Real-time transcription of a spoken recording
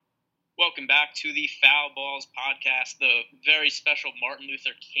Welcome back to the Foul Balls podcast, the very special Martin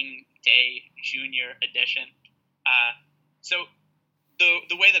Luther King Day Jr. edition. So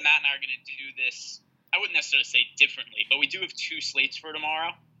the way that Matt and I are going to do this, I wouldn't necessarily say differently, but we do have two slates for tomorrow.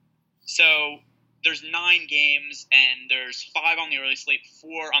 So there's 9 games, and there's 5 on the early slate,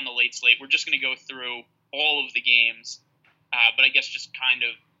 4 on the late slate. We're just going to go through all of the games, but I guess just kind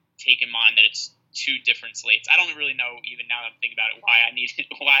of take in mind that it's 2 different slates. I don't really know, even now that I'm thinking about it, why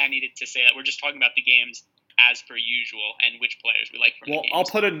I needed to say that. We're just talking about the games as per usual and which players we like from the games. I'll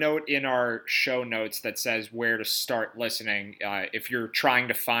put a note in our show notes that says where to start listening. If you're trying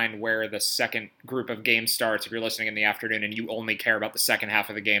to find where the second group of games starts, if you're listening in the afternoon and you only care about the second half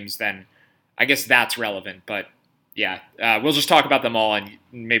of the games, then I guess that's relevant. But yeah, we'll just talk about them all, and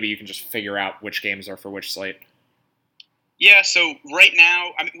maybe you can just figure out which games are for which slate. Yeah, so right now,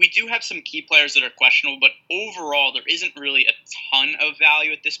 we do have some key players that are questionable, but overall, there isn't really a ton of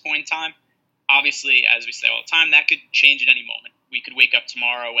value at this point in time. Obviously, as we say all the time, that could change at any moment. We could wake up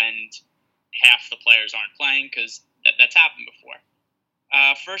tomorrow and half the players aren't playing because that's happened before.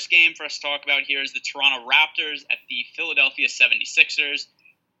 First game for us to talk about here is the Toronto Raptors at the Philadelphia 76ers.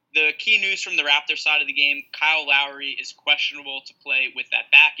 The key news from the Raptors side of the game, Kyle Lowry is questionable to play with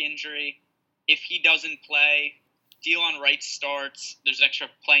that back injury. If he doesn't play, Delon Wright starts. There's extra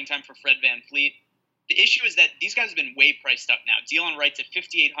playing time for Fred VanVleet. The issue is that these guys have been way priced up now. Delon Wright's at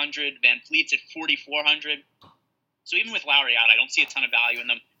 $5,800, VanVleet's at $4,400. So even with Lowry out, I don't see a ton of value in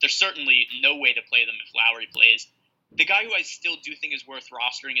them. There's certainly no way to play them if Lowry plays. The guy who I still do think is worth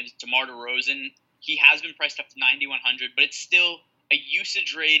rostering is DeMar DeRozan. He has been priced up to $9,100, but it's still a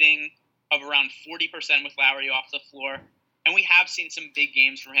usage rating of around 40% with Lowry off the floor. And we have seen some big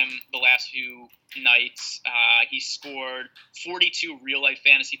games from him the last few nights. He scored 42 real-life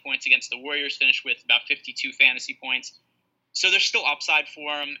fantasy points against the Warriors, finished with about 52 fantasy points. So there's still upside for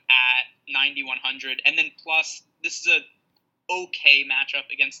him at 9,100. And then plus, this is a okay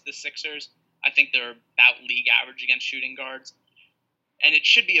matchup against the Sixers. I think they're about league average against shooting guards. And it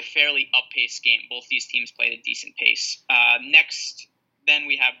should be a fairly up-paced game. Both these teams played at a decent pace. Next, then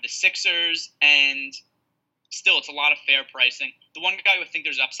we have the Sixers, and still, it's a lot of fair pricing. The one guy who I think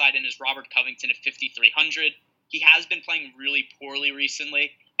there's upside in is Robert Covington at $5,300. He has been playing really poorly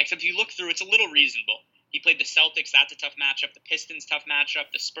recently, except if you look through, it's a little reasonable. He played the Celtics, that's a tough matchup. The Pistons, tough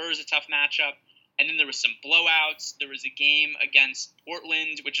matchup. The Spurs, a tough matchup. And then there was some blowouts. There was a game against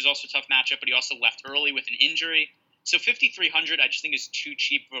Portland, which is also a tough matchup, but he also left early with an injury. So $5,300 I just think is too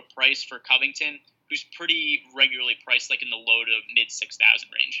cheap of a price for Covington, who's pretty regularly priced like in the low to mid 6,000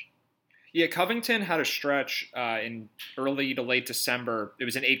 range. Yeah, Covington had a stretch in early to late December. It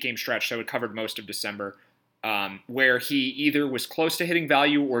was an 8-game stretch, so it covered most of December, where he either was close to hitting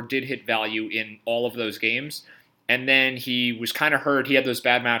value or did hit value in all of those games. And then he was kind of hurt. He had those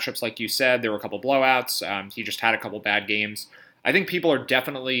bad matchups, like you said. There were a couple blowouts. He just had a couple bad games. I think people are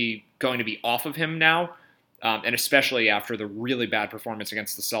definitely going to be off of him now, and especially after the really bad performance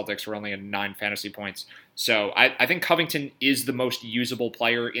against the Celtics, where only had 9 fantasy points. So I think Covington is the most usable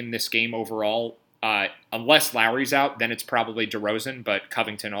player in this game overall. Unless Lowry's out, then it's probably DeRozan, but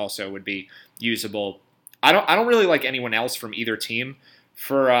Covington also would be usable. I don't really like anyone else from either team.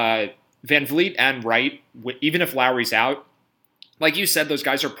 For VanVleet and Wright, even if Lowry's out, like you said, those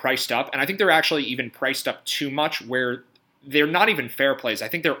guys are priced up, and I think they're actually even priced up too much, where they're not even fair plays. I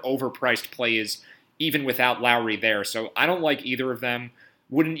think they're overpriced plays even without Lowry there. So I don't like either of them.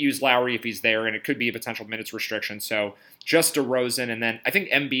 Wouldn't use Lowry if he's there, and it could be a potential minutes restriction. So just DeRozan, and then I think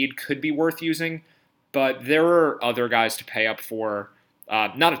Embiid could be worth using, but there are other guys to pay up for.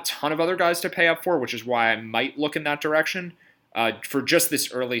 Not a ton of other guys to pay up for, which is why I might look in that direction. For just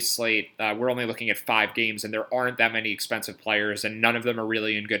this early slate, we're only looking at 5 games, and there aren't that many expensive players, and none of them are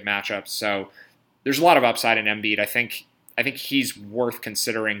really in good matchups. So there's a lot of upside in Embiid. I think he's worth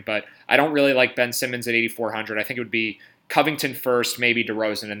considering, but I don't really like Ben Simmons at $8,400. I think it would be Covington first, maybe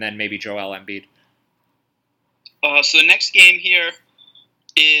DeRozan, and then maybe Joel Embiid. So the next game here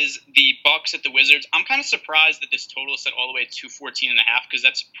is the Bucks at the Wizards. I'm kind of surprised that this total is set all the way at 214.5 because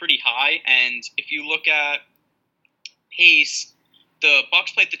that's pretty high. And if you look at pace, the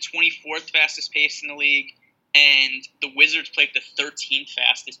Bucks played the 24th fastest pace in the league, and the Wizards played the 13th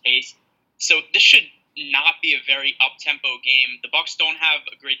fastest pace. So this should not be a very up-tempo game. The Bucks don't have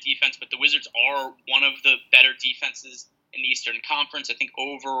a great defense, but the Wizards are one of the better defenses in the Eastern Conference. I think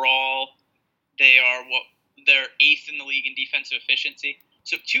overall they're 8th in the league in defensive efficiency.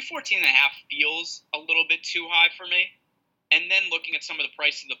 So 214.5 feels a little bit too high for me. And then looking at some of the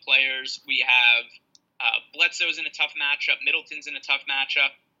price of the players, we have Bledsoe's in a tough matchup, Middleton's in a tough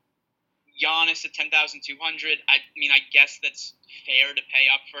matchup. Giannis at 10,200. I mean, I guess that's fair to pay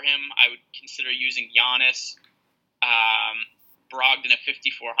up for him. I would consider using Giannis. Brogdon at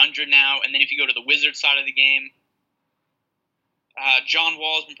 5,400 now. And then if you go to the Wizards side of the game, John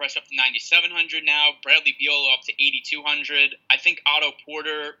Wall has been priced up to 9,700 now. Bradley Beal up to 8,200. I think Otto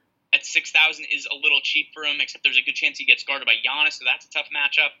Porter at 6,000 is a little cheap for him, except there's a good chance he gets guarded by Giannis, so that's a tough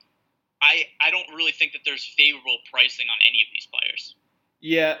matchup. I don't really think that there's favorable pricing on any of these players.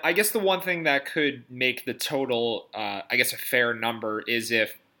 Yeah, I guess the one thing that could make the total, a fair number is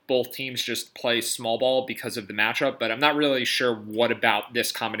if both teams just play small ball because of the matchup, but I'm not really sure what about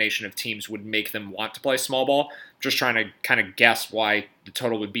this combination of teams would make them want to play small ball. I'm just trying to kind of guess why the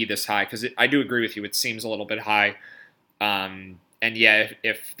total would be this high, because I do agree with you, it seems a little bit high. And yeah,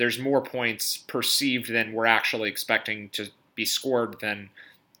 if there's more points perceived than we're actually expecting to be scored, then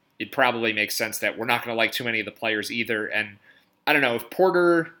it probably makes sense that we're not going to like too many of the players either. And I don't know, if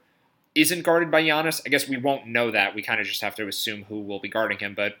Porter isn't guarded by Giannis, I guess we won't know that. We kind of just have to assume who will be guarding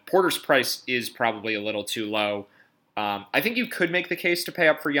him. But Porter's price is probably a little too low. I think you could make the case to pay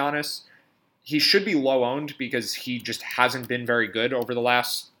up for Giannis. He should be low owned because he just hasn't been very good over the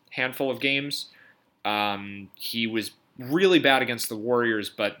last handful of games. He was really bad against the Warriors,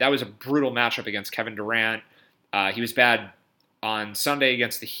 but that was a brutal matchup against Kevin Durant. He was bad on Sunday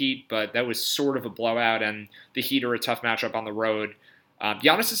against the Heat, but that was sort of a blowout, and the Heat are a tough matchup on the road.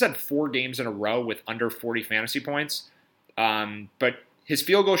 Giannis has had 4 games in a row with under 40 fantasy points, but his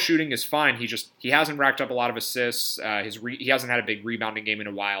field goal shooting is fine. He hasn't racked up a lot of assists. He hasn't had a big rebounding game in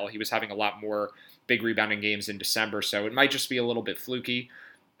a while. He was having a lot more big rebounding games in December, so it might just be a little bit fluky.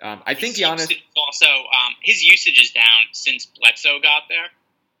 I think Giannis also his usage is down since Bledsoe got there.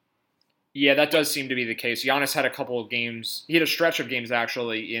 Yeah, that does seem to be the case. Giannis had a couple of games. He had a stretch of games,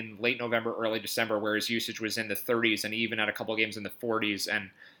 actually, in late November, early December, where his usage was in the 30s, and he even had a couple of games in the 40s, and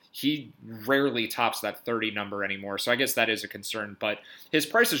he rarely tops that 30 number anymore, so I guess that is a concern. But his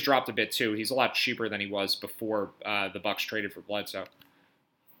price has dropped a bit, too. He's a lot cheaper than he was before the Bucks traded for Bledsoe.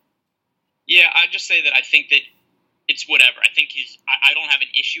 Yeah, I'd just say that I think that it's whatever. I think I don't have an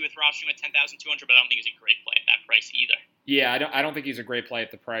issue with rostering at 10,200, but I don't think he's a great play at that price either. Yeah, I don't think he's a great play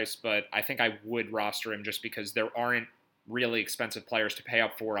at the price, but I think I would roster him just because there aren't really expensive players to pay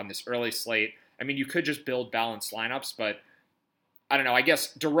up for on this early slate. I mean, you could just build balanced lineups, but I don't know. I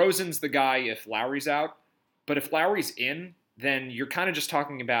guess DeRozan's the guy if Lowry's out, but if Lowry's in, then you're kind of just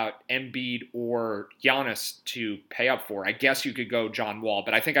talking about Embiid or Giannis to pay up for. I guess you could go John Wall,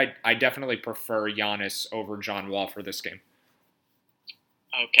 but I think I definitely prefer Giannis over John Wall for this game.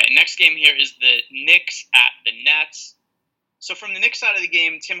 Okay, next game here is the Knicks at the Nets. So from the Knicks side of the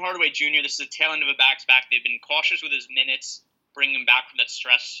game, Tim Hardaway Jr., this is a tail end of a back-to-back. They've been cautious with his minutes, bringing him back from that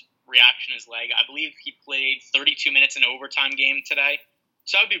stress reaction in his leg. I believe he played 32 minutes in an overtime game today.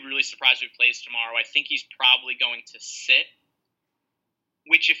 So I would be really surprised if he plays tomorrow. I think he's probably going to sit,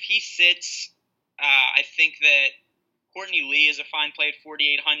 which if he sits, I think that Courtney Lee is a fine play at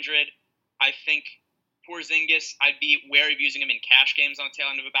 4,800. I think Porzingis, I'd be wary of using him in cash games on the tail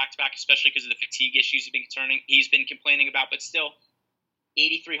end of a back-to-back, especially because of the fatigue issues he's been complaining about. But still,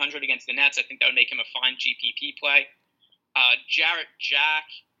 8,300 against the Nets, I think that would make him a fine GPP play. Jarrett Jack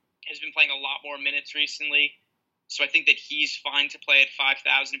has been playing a lot more minutes recently, so I think that he's fine to play at 5,000.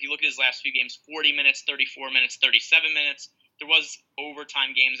 If you look at his last few games, 40 minutes, 34 minutes, 37 minutes. There was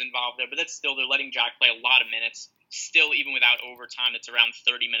overtime games involved there, but that's still, they're letting Jack play a lot of minutes. Still, even without overtime, it's around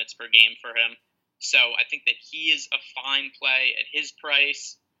 30 minutes per game for him. So I think that he is a fine play at his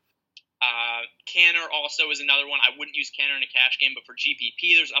price. Canner also is another one. I wouldn't use Canner in a cash game, but for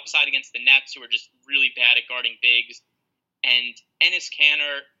GPP, there's upside against the Nets, who are just really bad at guarding bigs. And Enes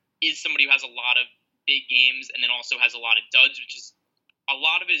Kanter is somebody who has a lot of big games and then also has a lot of duds, which is a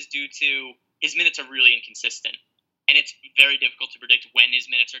lot of it is due to his minutes are really inconsistent. And it's very difficult to predict when his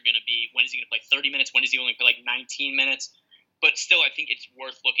minutes are going to be. When is he going to play 30 minutes? When is he only play like 19 minutes? But still, I think it's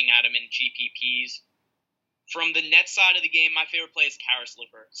worth looking at him in GPPs. From the net side of the game, my favorite play is Caris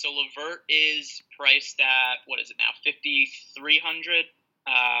LeVert. So LeVert is priced at, what is it now, 5,300?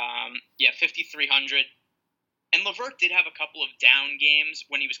 5,300. And LeVert did have a couple of down games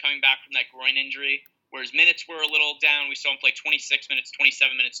when he was coming back from that groin injury, where his minutes were a little down. We saw him play 26 minutes,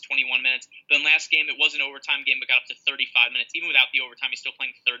 27 minutes, 21 minutes. But in last game, it was an overtime game, but got up to 35 minutes. Even without the overtime, he's still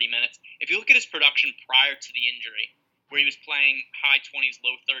playing 30 minutes. If you look at his production prior to the injury, where he was playing high 20s,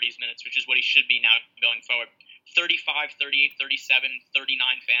 low 30s minutes, which is what he should be now going forward. 35, 38, 37, 39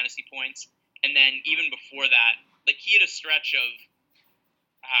 fantasy points. And then even before that, like he had a stretch of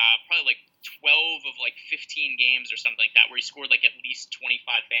probably like 12 of like 15 games or something like that, where he scored like at least 25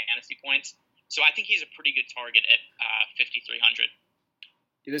 fantasy points. So I think he's a pretty good target at 5,300.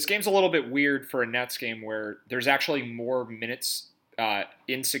 This game's a little bit weird for a Nets game where there's actually more minutes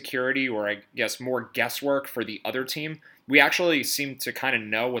insecurity, or I guess more guesswork for the other team. We actually seem to kind of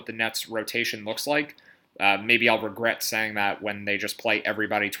know what the Nets rotation looks like. Maybe I'll regret saying that when they just play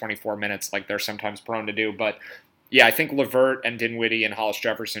everybody 24 minutes like they're sometimes prone to do. But yeah, I think LeVert and Dinwiddie and Hollis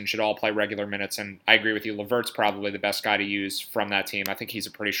Jefferson should all play regular minutes. And I agree with you. LeVert's probably the best guy to use from that team. I think he's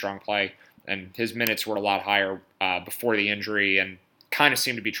a pretty strong play. And his minutes were a lot higher before the injury and kind of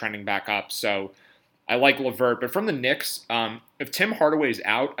seem to be trending back up. So I like LeVert. But from the Knicks, if Tim Hardaway's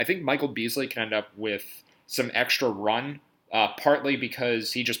out, I think Michael Beasley can end up with some extra run, partly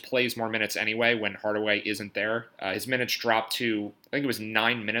because he just plays more minutes anyway when Hardaway isn't there. His minutes dropped to, I think it was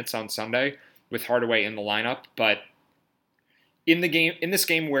 9 minutes on Sunday with Hardaway in the lineup. But in this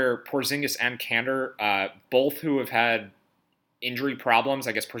game where Porzingis and Kanter, both who have had injury problems,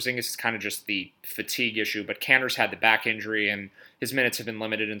 I guess Porzingis is kind of just the fatigue issue, but Kanter's had the back injury and his minutes have been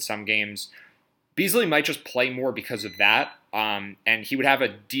limited in some games. Beasley might just play more because of that, and he would have a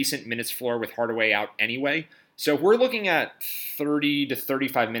decent minutes floor with Hardaway out anyway. So we're looking at 30 to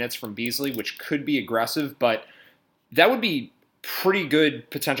 35 minutes from Beasley, which could be aggressive, but that would be pretty good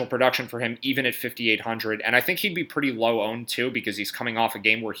potential production for him, even at 5,800. And I think he'd be pretty low owned too, because he's coming off a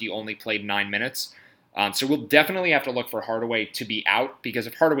game where he only played 9 minutes. So we'll definitely have to look for Hardaway to be out, because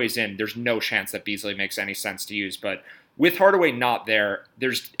if Hardaway's in, there's no chance that Beasley makes any sense to use. But with Hardaway not there,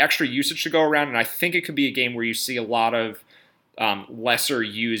 there's extra usage to go around, and I think it could be a game where you see a lot of lesser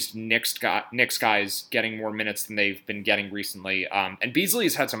used Knicks guys getting more minutes than they've been getting recently. And Beasley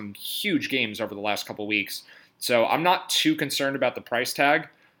has had some huge games over the last couple weeks, so I'm not too concerned about the price tag,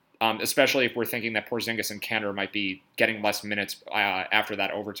 especially if we're thinking that Porzingis and Kanter might be getting less minutes after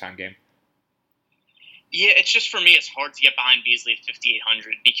that overtime game. Yeah, it's just, for me, it's hard to get behind Beasley at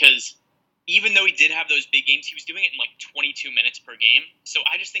 5,800 because even though he did have those big games, he was doing it in like 22 minutes per game. So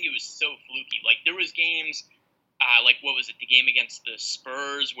I just think it was so fluky. Like, there was games, like, what was it, the game against the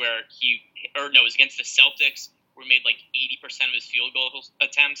Spurs where it was against the Celtics, where he made like 80% of his field goal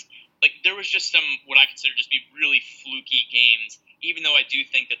attempts. Like, there was just some, what I consider just be really fluky games, even though I do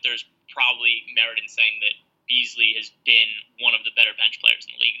think that there's probably merit in saying that Beasley has been one of the better bench players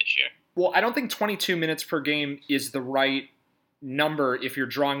in the league this year. Well, I don't think 22 minutes per game is the right number if you're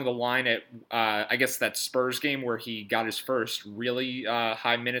drawing the line at, I guess, that Spurs game where he got his first really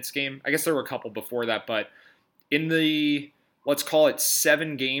high minutes game. I guess there were a couple before that, but in the, let's call it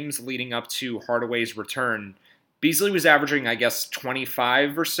 7 games leading up to Hardaway's return, Beasley was averaging, I guess,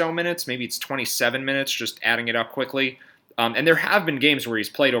 25 or so minutes. Maybe it's 27 minutes, just adding it up quickly. And there have been games where he's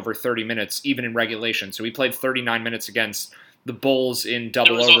played over 30 minutes, even in regulation. So he played 39 minutes against the Bulls in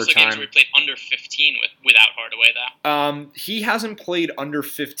double overtime. There was also games where he played under 15 without Hardaway, though. He hasn't played under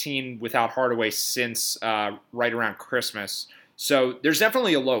 15 without Hardaway since right around Christmas. So there's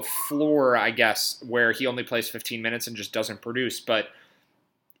definitely a low floor, I guess, where he only plays 15 minutes and just doesn't produce. But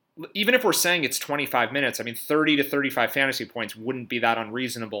even if we're saying it's 25 minutes, I mean, 30 to 35 fantasy points wouldn't be that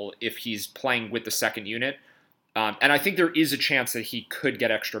unreasonable if he's playing with the second unit. And I think there is a chance that he could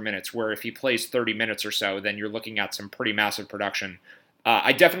get extra minutes, where if he plays 30 minutes or so, then you're looking at some pretty massive production.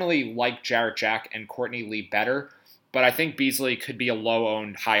 I definitely like Jarrett Jack and Courtney Lee better, but I think Beasley could be a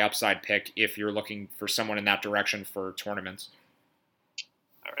low-owned, high-upside pick if you're looking for someone in that direction for tournaments.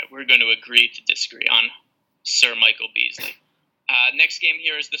 All right, we're going to agree to disagree on Sir Michael Beasley. Next game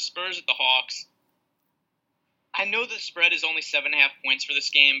here is the Spurs at the Hawks. I know the spread is only 7.5 points for this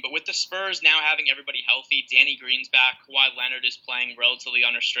game, but with the Spurs now having everybody healthy, Danny Green's back, Kawhi Leonard is playing relatively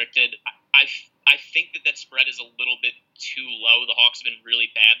unrestricted, I think that spread is a little bit too low. The Hawks have been really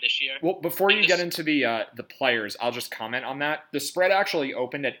bad this year. Well, before you get into the players, I'll just comment on that. The spread actually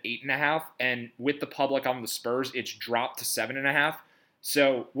opened at 8.5, and with the public on the Spurs, it's dropped to 7.5.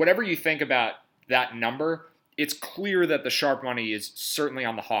 So whatever you think about that number, it's clear that the sharp money is certainly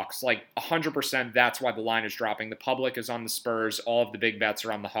on the Hawks. Like 100%, that's why the line is dropping. The public is on the Spurs. All of the big bets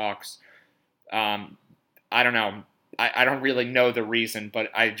are on the Hawks. I don't know. I don't really know the reason, but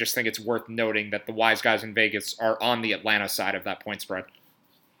I just think it's worth noting that the wise guys in Vegas are on the Atlanta side of that point spread.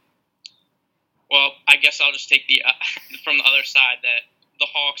 Well, I guess I'll just take the from the other side that the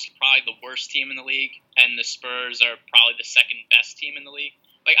Hawks are probably the worst team in the league, and the Spurs are probably the second best team in the league.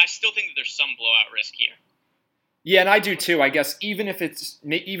 Like, I still think that there's some blowout risk here. Yeah, and I do too. I guess even if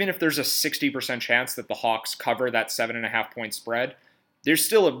there's a 60% chance that the Hawks cover that 7.5 point spread, there's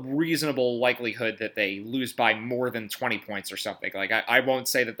still a reasonable likelihood that they lose by more than 20 points or something. Like, I won't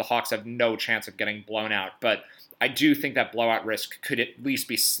say that the Hawks have no chance of getting blown out, but I do think that blowout risk could at least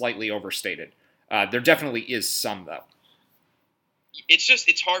be slightly overstated. There definitely is some, though.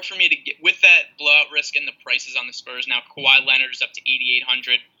 it's hard for me to get with that blowout risk and the prices on the Spurs now. Kawhi Leonard is up to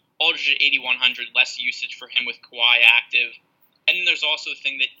 8,800, Aldridge at 8,100, less usage for him with Kawhi active. And then there's also the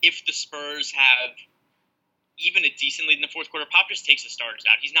thing that if the Spurs have even a decent lead in the fourth quarter, Pop just takes the starters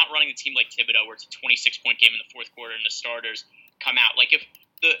out. He's not running a team like Thibodeau where it's a 26-point game in the fourth quarter and the starters come out. Like if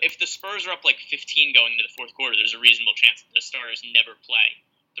the Spurs are up like 15 going into the fourth quarter, there's a reasonable chance that the starters never play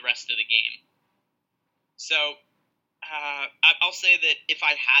the rest of the game. So I'll say that if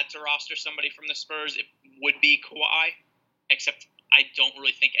I had to roster somebody from the Spurs, it would be Kawhi, except I don't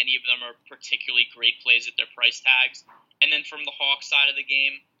really think any of them are particularly great plays at their price tags. And then from the Hawks side of the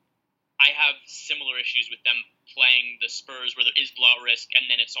game, I have similar issues with them playing the Spurs where there is blowout risk, and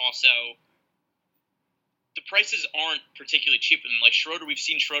then it's also the prices aren't particularly cheap for them. Like Schroeder, we've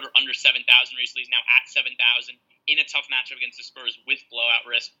seen Schroeder under 7,000 recently. He's now at 7,000 in a tough matchup against the Spurs with blowout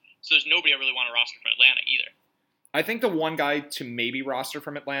risk. So there's nobody I really want to roster from Atlanta either. I think the one guy to maybe roster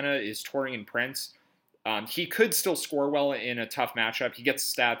from Atlanta is Taurean Prince. He could still score well in a tough matchup. He gets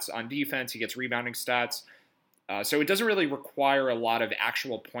stats on defense. He gets rebounding stats. So it doesn't really require a lot of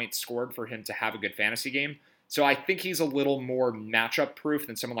actual points scored for him to have a good fantasy game. So I think he's a little more matchup proof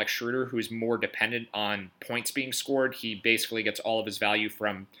than someone like Schroeder, who is more dependent on points being scored. He basically gets all of his value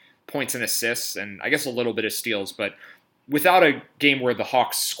from points and assists, and I guess a little bit of steals. But without a game where the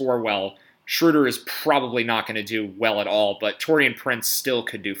Hawks score well, Schroeder is probably not going to do well at all. But Taurean Prince still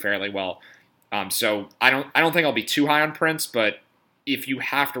could do fairly well. So I don't think I'll be too high on Prince, but if you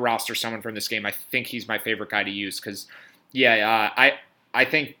have to roster someone from this game, I think he's my favorite guy to use because, I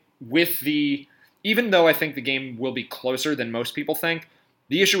think even though I think the game will be closer than most people think,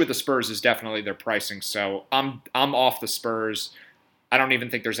 the issue with the Spurs is definitely their pricing. So I'm off the Spurs. I don't even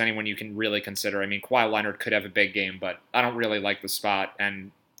think there's anyone you can really consider. I mean, Kawhi Leonard could have a big game, but I don't really like the spot,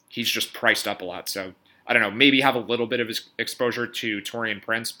 and he's just priced up a lot. So I don't know, maybe have a little bit of his exposure to Taurean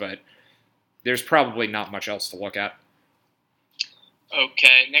Prince, but there's probably not much else to look at.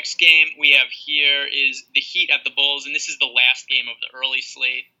 Okay, next game we have here is the Heat at the Bulls, and this is the last game of the early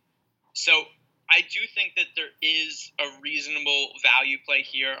slate. So I do think that there is a reasonable value play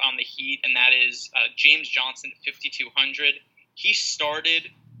here on the Heat, and that is James Johnson at 5,200. He started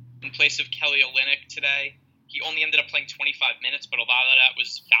in place of Kelly Olynyk today. He only ended up playing 25 minutes, but a lot of that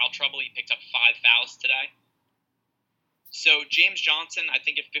was foul trouble. He picked up 5 fouls today. So James Johnson, I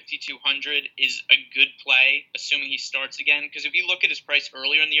think at 5,200 is a good play, assuming he starts again. Because if you look at his price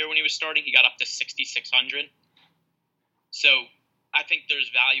earlier in the year when he was starting, he got up to 6,600. So I think there's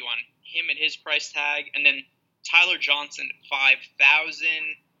value on him at his price tag. And then Tyler Johnson at 5,000.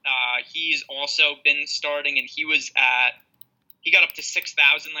 He's also been starting, and he got up to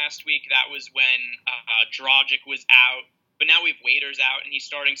 6,000 last week. That was when Dragic was out. But now we have Waiters out, and he's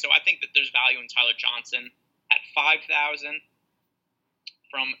starting. So I think that there's value in Tyler Johnson at 5,000.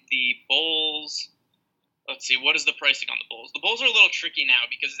 From the Bulls, let's see, what is the pricing on the Bulls? The Bulls are a little tricky now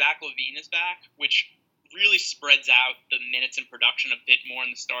because Zach LaVine is back, which really spreads out the minutes and production a bit more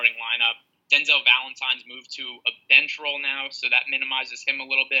in the starting lineup. Denzel Valentine's moved to a bench role now, so that minimizes him a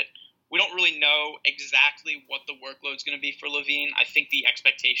little bit. We don't really know exactly what the workload's going to be for LaVine. I think the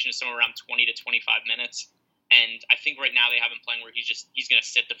expectation is somewhere around 20 to 25 minutes, and I think right now they have him playing where he's going to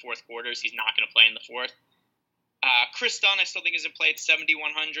sit the fourth quarters. He's not going to play in the fourth. Chris Dunn, I still think is in play at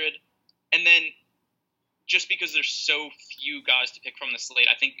 7,100. And then just because there's so few guys to pick from the slate,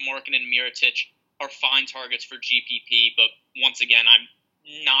 I think Markkanen and Mirotic are fine targets for GPP. But once again, I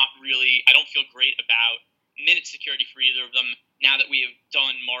don't feel great about minute security for either of them now that we have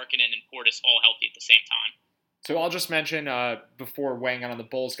done Markkanen and Portis all healthy at the same time. So I'll just mention before weighing in on the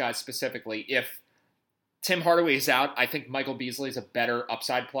Bulls guys specifically, if Tim Hardaway is out, I think Michael Beasley is a better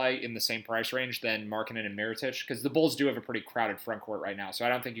upside play in the same price range than Markkanen and Mirotic, because the Bulls do have a pretty crowded front court right now, so I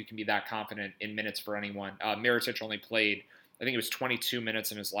don't think you can be that confident in minutes for anyone. Mirotic only played, I think it was 22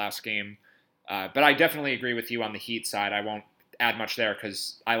 minutes in his last game, but I definitely agree with you on the Heat side. I won't add much there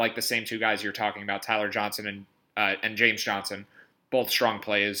because I like the same two guys you're talking about, Tyler Johnson and James Johnson, both strong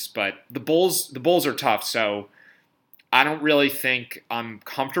plays, but the Bulls are tough, so I don't really think I'm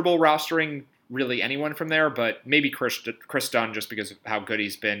comfortable rostering really anyone from there, but maybe Chris Dunn just because of how good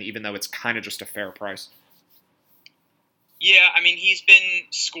he's been, even though it's kind of just a fair price. Yeah, I mean, he's been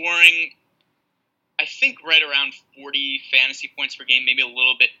scoring, I think, right around 40 fantasy points per game, maybe a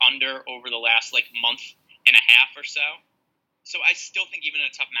little bit under over the last, month and a half or so. So I still think even in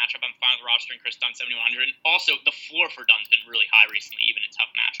a tough matchup, I'm fine with rostering Chris Dunn 7,100. And also, the floor for Dunn's been really high recently, even in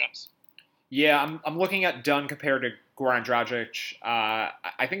tough matchups. Yeah, I'm looking at Dunn compared to Goran Dragic.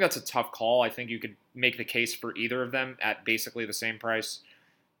 I think that's a tough call. I think you could make the case for either of them at basically the same price.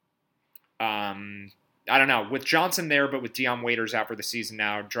 I don't know. With Johnson there, but with Dion Waiters out for the season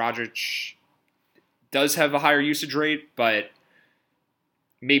now, Dragic does have a higher usage rate, but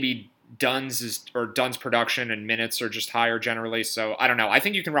maybe Dunn's production and minutes are just higher generally. So I don't know. I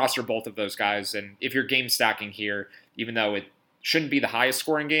think you can roster both of those guys. And if you're game stacking here, even though it shouldn't be the highest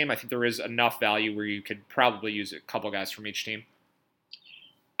scoring game, I think there is enough value where you could probably use a couple guys from each team.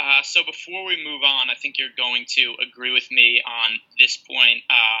 So before we move on, I think you're going to agree with me on this point.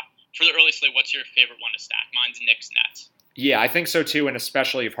 For the early slate, what's your favorite one to stack? Mine's Knicks Nets. Yeah, I think so too, and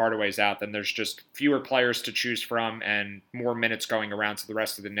especially if Hardaway's out, then there's just fewer players to choose from and more minutes going around to the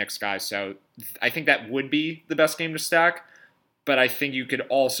rest of the Knicks guys. So I think that would be the best game to stack, but I think you could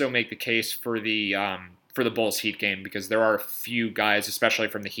also make the case for the Bulls Heat game because there are a few guys, especially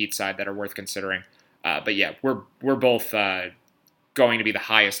from the Heat side, that are worth considering. But yeah, we're both going to be the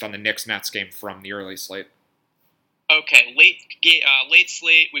highest on the Knicks Nets game from the early slate. Okay, late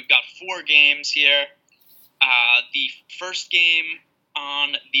slate. We've got 4 games here. The first game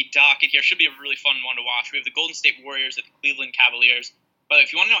on the docket here should be a really fun one to watch. We have the Golden State Warriors at the Cleveland Cavaliers. But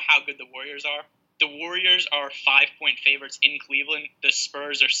if you want to know how good the Warriors are 5-point favorites in Cleveland. The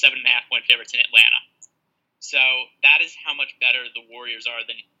Spurs are 7.5-point favorites in Atlanta. So that is how much better the Warriors are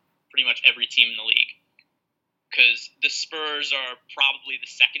than pretty much every team in the league. Because the Spurs are probably the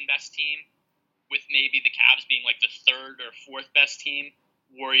second best team, with maybe the Cavs being like the third or fourth best team.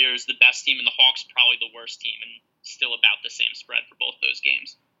 Warriors the best team, and the Hawks probably the worst team, and still about the same spread for both those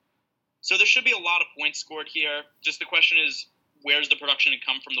games. So there should be a lot of points scored here. Just the question is, where's the production to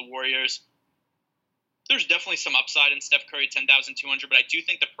come from the Warriors? There's definitely some upside in Steph Curry at 10,200, but I do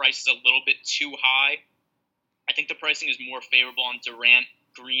think the price is a little bit too high. I think the pricing is more favorable on Durant,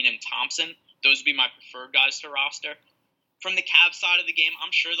 Green, and Thompson. Those would be my preferred guys to roster. From the Cavs side of the game, I'm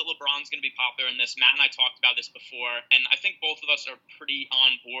sure that LeBron's going to be popular in this. Matt and I talked about this before, and I think both of us are pretty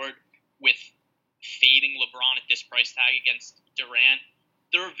on board with fading LeBron at this price tag against Durant.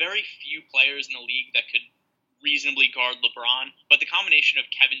 There are very few players in the league that could reasonably guard LeBron, but the combination of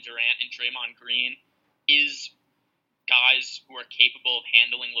Kevin Durant and Draymond Green is guys who are capable of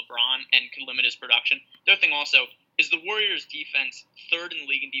handling LeBron and can limit his production. The other thing also is the Warriors' defense, third in the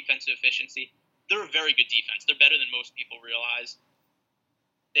league in defensive efficiency. They're a very good defense. They're better than most people realize.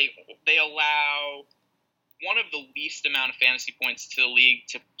 They allow one of the least amount of fantasy points to the league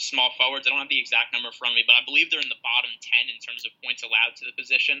to small forwards. I don't have the exact number in front of me, but I believe they're in the bottom 10 in terms of points allowed to the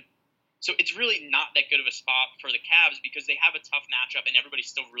position. So it's really not that good of a spot for the Cavs because they have a tough matchup and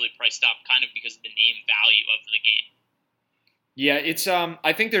everybody's still really priced up kind of because of the name value of the game. Yeah, it's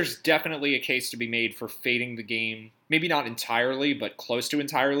I think there's definitely a case to be made for fading the game, maybe not entirely, but close to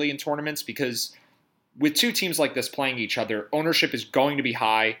entirely in tournaments because with two teams like this playing each other, ownership is going to be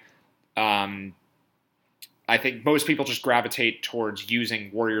high. I think most people just gravitate towards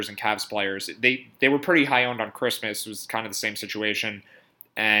using Warriors and Cavs players. They were pretty high owned on Christmas. It was kind of the same situation.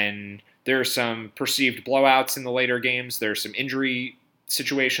 And there are some perceived blowouts in the later games. There are some injury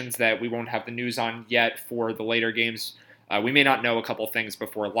situations that we won't have the news on yet for the later games. We may not know a couple things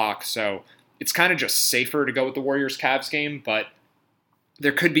before lock, so it's kind of just safer to go with the Warriors-Cavs game, but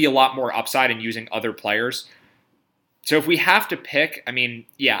there could be a lot more upside in using other players. So if we have to pick, I mean,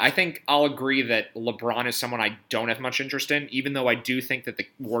 yeah, I think I'll agree that LeBron is someone I don't have much interest in, even though I do think that the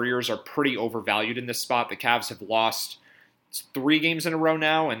Warriors are pretty overvalued in this spot. The Cavs have lost 3 games in a row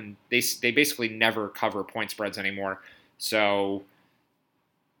now, and they basically never cover point spreads anymore. So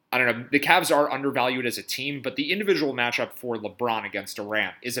I don't know. The Cavs are undervalued as a team, but the individual matchup for LeBron against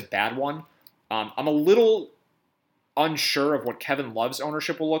Durant is a bad one. I'm a little unsure of what Kevin Love's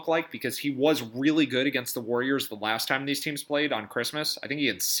ownership will look like because he was really good against the Warriors the last time these teams played on Christmas. I think he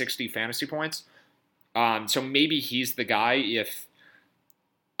had 60 fantasy points. So maybe he's the guy if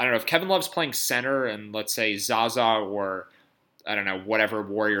Kevin Love's playing center and let's say Zaza or I don't know, whatever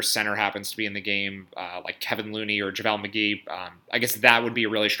Warrior center happens to be in the game, like Kevin Looney or JaVale McGee, I guess that would be a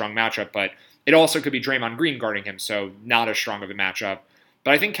really strong matchup, but it also could be Draymond Green guarding him, so not as strong of a matchup.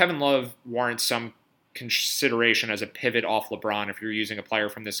 But I think Kevin Love warrants some consideration as a pivot off LeBron if you're using a player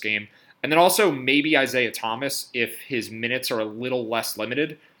from this game. And then also maybe Isaiah Thomas if his minutes are a little less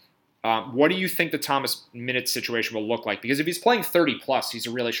limited. What do you think the Thomas minutes situation will look like? Because if he's playing 30+, he's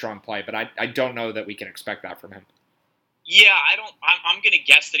a really strong play, but I don't know that we can expect that from him. Yeah, I'm going to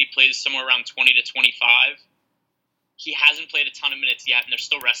guess that he plays somewhere around 20 to 25. He hasn't played a ton of minutes yet, and they're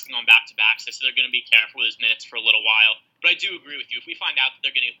still resting on back-to-backs, so they're going to be careful with his minutes for a little while. But I do agree with you. If we find out that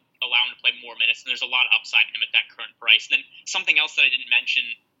they're going to allow him to play more minutes, then there's a lot of upside in him at that current price. And then something else that I didn't mention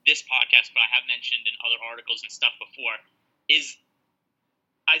this podcast, but I have mentioned in other articles and stuff before, is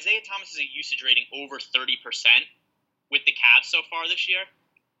Isaiah Thomas has a usage rating over 30% with the Cavs so far this year.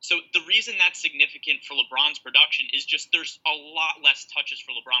 So the reason that's significant for LeBron's production is just there's a lot less touches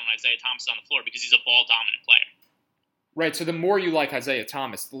for LeBron when Isaiah Thomas is on the floor because he's a ball-dominant player. Right, so the more you like Isaiah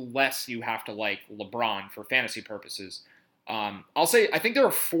Thomas, the less you have to like LeBron for fantasy purposes. I'll say I think there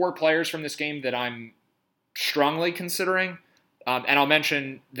are 4 players from this game that I'm strongly considering. And I'll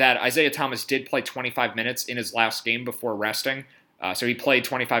mention that Isaiah Thomas did play 25 minutes in his last game before resting. So he played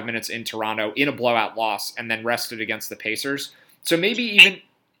 25 minutes in Toronto in a blowout loss and then rested against the Pacers. So maybe even...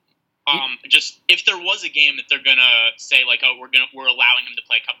 just if there was a game that they're gonna say like, oh, we're allowing him to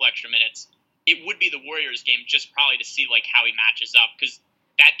play a couple extra minutes, it would be the Warriors game, just probably to see like how he matches up, because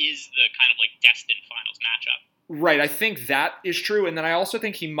that is the kind of like destined finals matchup. Right, I think that is true, and then I also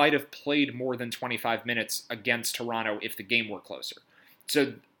think he might have played more than 25 minutes against Toronto if the game were closer.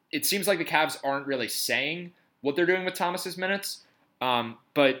 So it seems like the Cavs aren't really saying what they're doing with Thomas's minutes,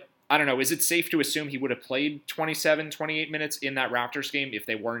 but I don't know, is it safe to assume he would have played 27, 28 minutes in that Raptors game if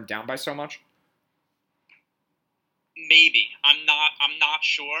they weren't down by so much? Maybe. I'm not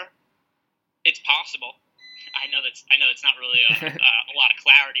sure. It's possible. I know that's not really a lot of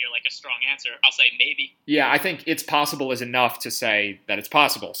clarity or like a strong answer. I'll say maybe. Yeah, I think it's possible is enough to say that it's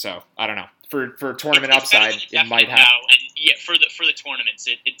possible. So I don't know. For tournament upside, it might have. No, and yeah, for the tournaments,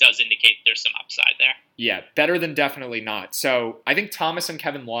 it does indicate there's some upside there. Yeah, better than definitely not. So I think Thomas and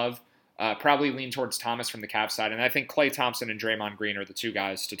Kevin Love probably lean towards Thomas from the Cavs side, and I think Klay Thompson and Draymond Green are the 2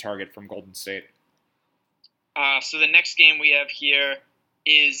 guys to target from Golden State. So the next game we have here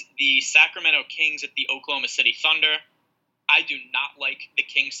is the Sacramento Kings at the Oklahoma City Thunder. I do not like the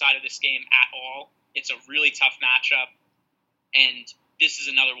Kings side of this game at all. It's a really tough matchup, and this is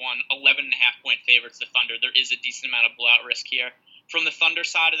another one, 11.5-point favorites, the Thunder. There is a decent amount of blowout risk here. From the Thunder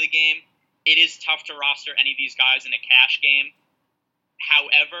side of the game, it is tough to roster any of these guys in a cash game.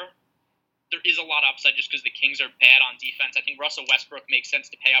 However, there is a lot of upside just because the Kings are bad on defense. I think Russell Westbrook makes sense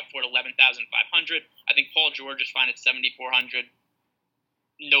to pay up for it, 11,500. I think Paul George is fine at 7,400.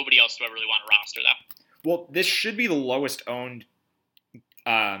 Nobody else do I really want to roster, though. Well, this should be the lowest owned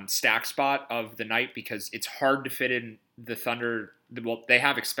stack spot of the night because it's hard to fit in the Thunder. Well, they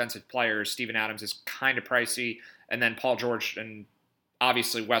have expensive players. Steven Adams is kind of pricey, and then Paul George and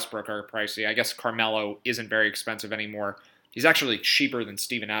obviously Westbrook are pricey. I guess Carmelo isn't very expensive anymore. He's actually cheaper than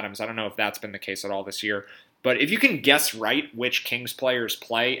Steven Adams. I don't know if that's been the case at all this year. But if you can guess right which Kings players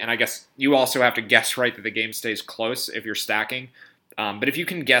play, and I guess you also have to guess right that the game stays close if you're stacking, but if you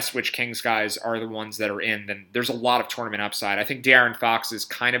can guess which Kings guys are the ones that are in, then there's a lot of tournament upside. I think De'Aaron Fox is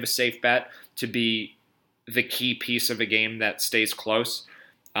kind of a safe bet to be the key piece of a game that stays close.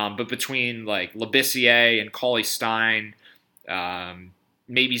 But between like Labissiere and Cauley Stein,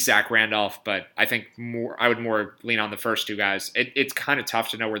 maybe Zach Randolph, but I think I would more lean on the first 2 guys. It's kind of tough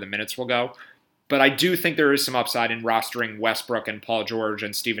to know where the minutes will go. But I do think there is some upside in rostering Westbrook and Paul George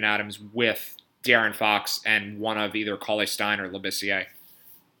and Steven Adams with De'Aaron Fox and one of either Cauley Stein or Labissiere.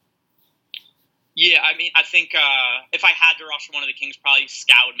 Yeah, I mean, I think if I had to roster one of the Kings, probably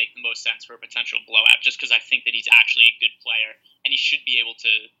Scout would make the most sense for a potential blowout, just because I think that he's actually a good player, and he should be able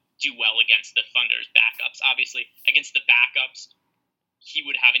to do well against the Thunder's backups. Obviously, against the backups, he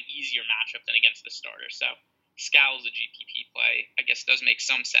would have an easier matchup than against the starters. So Scout is a GPP play. I guess does make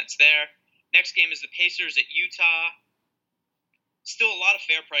some sense there. Next game is the Pacers at Utah. Still a lot of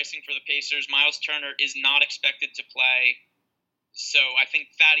fair pricing for the Pacers. Miles Turner is not expected to play. So I think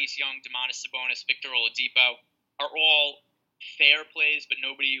Thaddeus Young, Domantas Sabonis, Victor Oladipo are all fair plays, but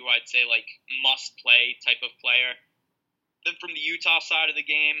nobody who I'd say like must-play type of player. Then from the Utah side of the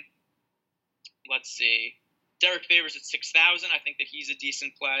game, let's see. Derek Favors at 6,000. I think that he's a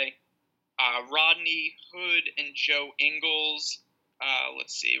decent play. Rodney Hood and Joe Ingles.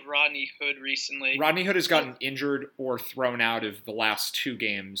 Let's see. Rodney Hood recently. Rodney Hood has gotten injured or thrown out of the last 2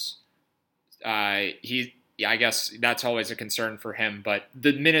 games. I guess that's always a concern for him, but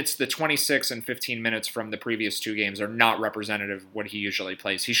the minutes, the 26 and 15 minutes from the previous 2 games are not representative of what he usually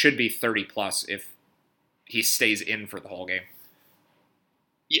plays. He should be 30 plus if he stays in for the whole game.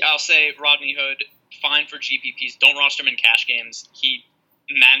 Yeah, I'll say Rodney Hood, fine for GPPs. Don't roster him in cash games. He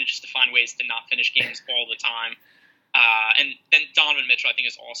manages to find ways to not finish games all the time. And then Donovan Mitchell, I think,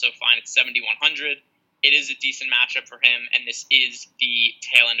 is also fine at 7,100. It is a decent matchup for him, and this is the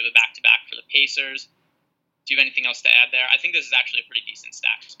tail end of a back-to-back for the Pacers. Do you have anything else to add there? I think this is actually a pretty decent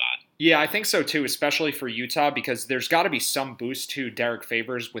stack spot. Yeah, I think so too, especially for Utah, because there's got to be some boost to Derek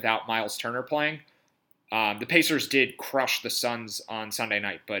Favors without Miles Turner playing. The Pacers did crush the Suns on Sunday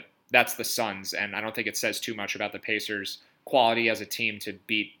night, but that's the Suns, and I don't think it says too much about the Pacers' quality as a team to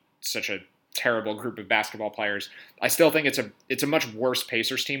beat such a terrible group of basketball players. I still think it's a much worse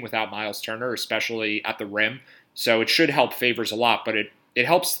Pacers team without Miles Turner, especially at the rim. So it should help Favors a lot, but it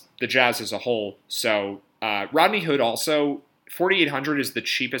helps the Jazz as a whole. So Rodney Hood also, 4,800 is the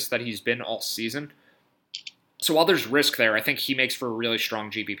cheapest that he's been all season. So while there's risk there, I think he makes for a really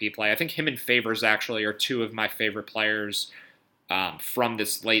strong GPP play. I think him and Favors actually are two of my favorite players from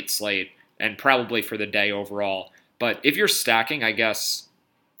this late slate, and probably for the day overall. But if you're stacking, I guess,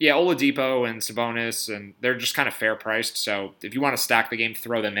 yeah, Oladipo and Sabonis, and they're just kind of fair priced. So if you want to stack the game,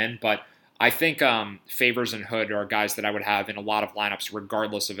 throw them in. But I think Favors and Hood are guys that I would have in a lot of lineups,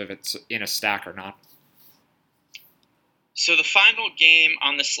 regardless of if it's in a stack or not. So the final game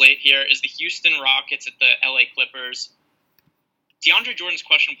on the slate here is the Houston Rockets at the LA Clippers. DeAndre Jordan's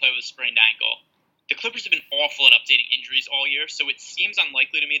questionable play with a sprained ankle. The Clippers have been awful at updating injuries all year, so it seems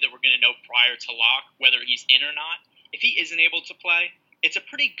unlikely to me that we're going to know prior to lock whether he's in or not. If he isn't able to play, it's a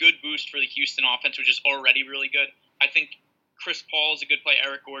pretty good boost for the Houston offense, which is already really good. I think Chris Paul is a good play.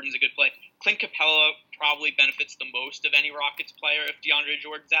 Eric Gordon's a good play. Clint Capella probably benefits the most of any Rockets player if DeAndre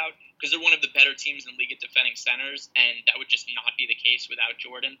Jordan's out, because they're one of the better teams in the league at defending centers, and that would just not be the case without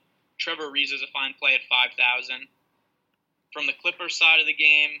Jordan. Trevor Ariza is a fine play at 5,000. From the Clippers side of the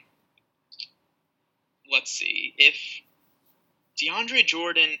game, let's see. If DeAndre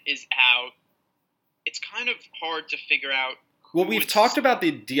Jordan is out, it's kind of hard to figure out. Well, we've talked about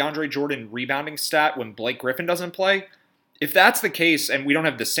the DeAndre Jordan rebounding stat when Blake Griffin doesn't play. If that's the case, and we don't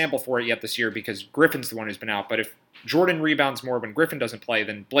have the sample for it yet this year because Griffin's the one who's been out, but if Jordan rebounds more when Griffin doesn't play,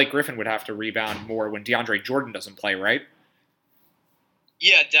 then Blake Griffin would have to rebound more when DeAndre Jordan doesn't play, right?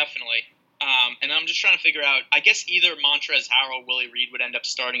 Yeah, definitely. And I'm just trying to figure out, I guess either Montrezl Harrell or Willie Reed would end up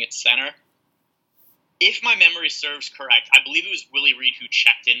starting at center. If my memory serves correct, I believe it was Willie Reed who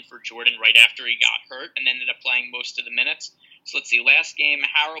checked in for Jordan right after he got hurt and ended up playing most of the minutes. So let's see, last game,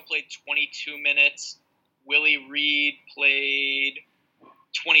 Harrell played 22 minutes. Willie Reed played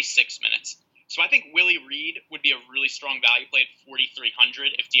 26 minutes. So I think Willie Reed would be a really strong value play at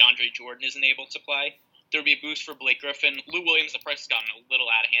 4,300 if DeAndre Jordan isn't able to play. There would be a boost for Blake Griffin. Lou Williams, the price has gotten a little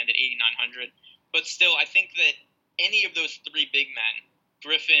out of hand at 8,900. But still, I think that any of those three big men,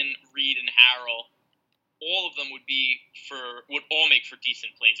 Griffin, Reed, and Harrell, all of them would all make for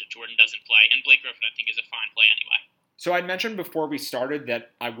decent plays if Jordan doesn't play. And Blake Griffin, I think, is a fine play anyway. So I'd mentioned before we started that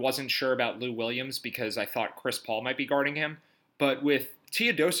I wasn't sure about Lou Williams because I thought Chris Paul might be guarding him. But with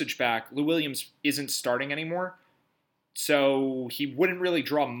Teodosic back, Lou Williams isn't starting anymore. So he wouldn't really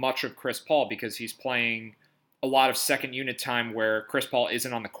draw much of Chris Paul because he's playing a lot of second unit time where Chris Paul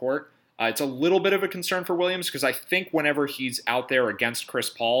isn't on the court. It's a little bit of a concern for Williams because I think whenever he's out there against Chris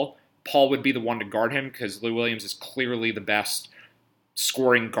Paul, Paul would be the one to guard him because Lou Williams is clearly the best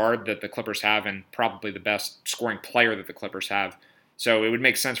scoring guard that the Clippers have and probably the best scoring player that the Clippers have. So it would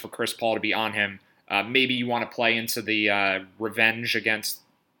make sense for Chris Paul to be on him. Maybe you want to play into the revenge against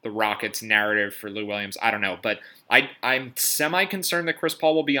the Rockets narrative for Lou Williams. I don't know. But I'm semi-concerned that Chris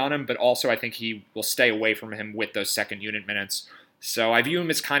Paul will be on him, but also I think he will stay away from him with those second unit minutes. So I view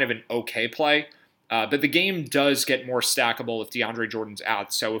him as kind of an okay play. But the game does get more stackable if DeAndre Jordan's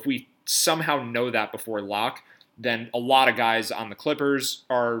out. So if we somehow know that before lock, then a lot of guys on the Clippers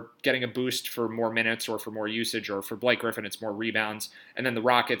are getting a boost for more minutes or for more usage, or for Blake Griffin, it's more rebounds. And then the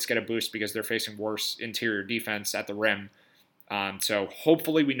Rockets get a boost because they're facing worse interior defense at the rim. So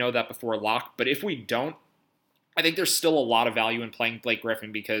hopefully we know that before lock. But if we don't, I think there's still a lot of value in playing Blake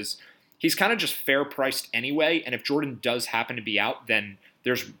Griffin because he's kind of just fair priced anyway. And if Jordan does happen to be out, then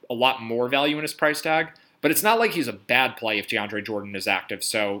there's a lot more value in his price tag. But it's not like he's a bad play if DeAndre Jordan is active.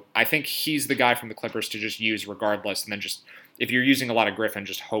 So I think he's the guy from the Clippers to just use regardless. And then just, if you're using a lot of Griffin,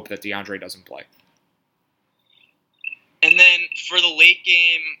 just hope that DeAndre doesn't play. And then for the late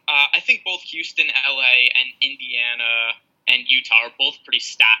game, I think both Houston, LA, and Indiana and Utah are both pretty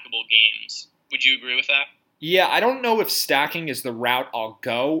stackable games. Would you agree with that? Yeah, I don't know if stacking is the route I'll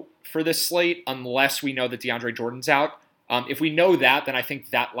go for this slate unless we know that DeAndre Jordan's out. If we know that, then I think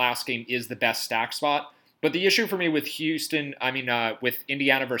that last game is the best stack spot. But the issue for me with with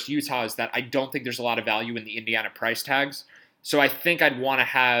Indiana versus Utah is that I don't think there's a lot of value in the Indiana price tags. So I think I'd want to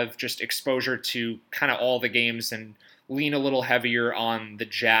have just exposure to kind of all the games and lean a little heavier on the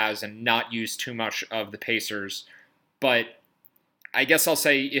Jazz and not use too much of the Pacers. But I guess I'll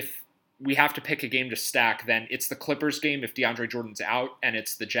say if we have to pick a game to stack, then it's the Clippers game if DeAndre Jordan's out, and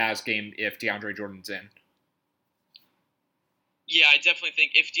it's the Jazz game if DeAndre Jordan's in. Yeah, I definitely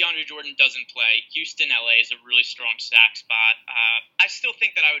think if DeAndre Jordan doesn't play, Houston, LA is a really strong stack spot. I still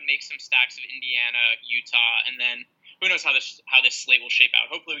think that I would make some stacks of Indiana, Utah, and then who knows how this slate will shape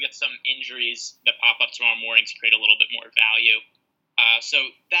out. Hopefully we get some injuries that pop up tomorrow morning to create a little bit more value. So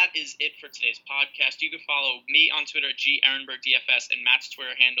that is it for today's podcast. You can follow me on Twitter at GErenbergDFS, and Matt's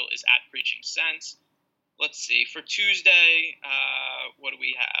Twitter handle is @PreachingSense. let's see. For Tuesday, what do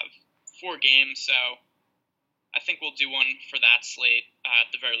we have? 4 games, so I think we'll do one for that slate. At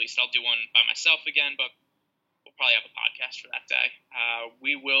the very least, I'll do one by myself again, but we'll probably have a podcast for that day.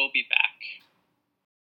 We will be back.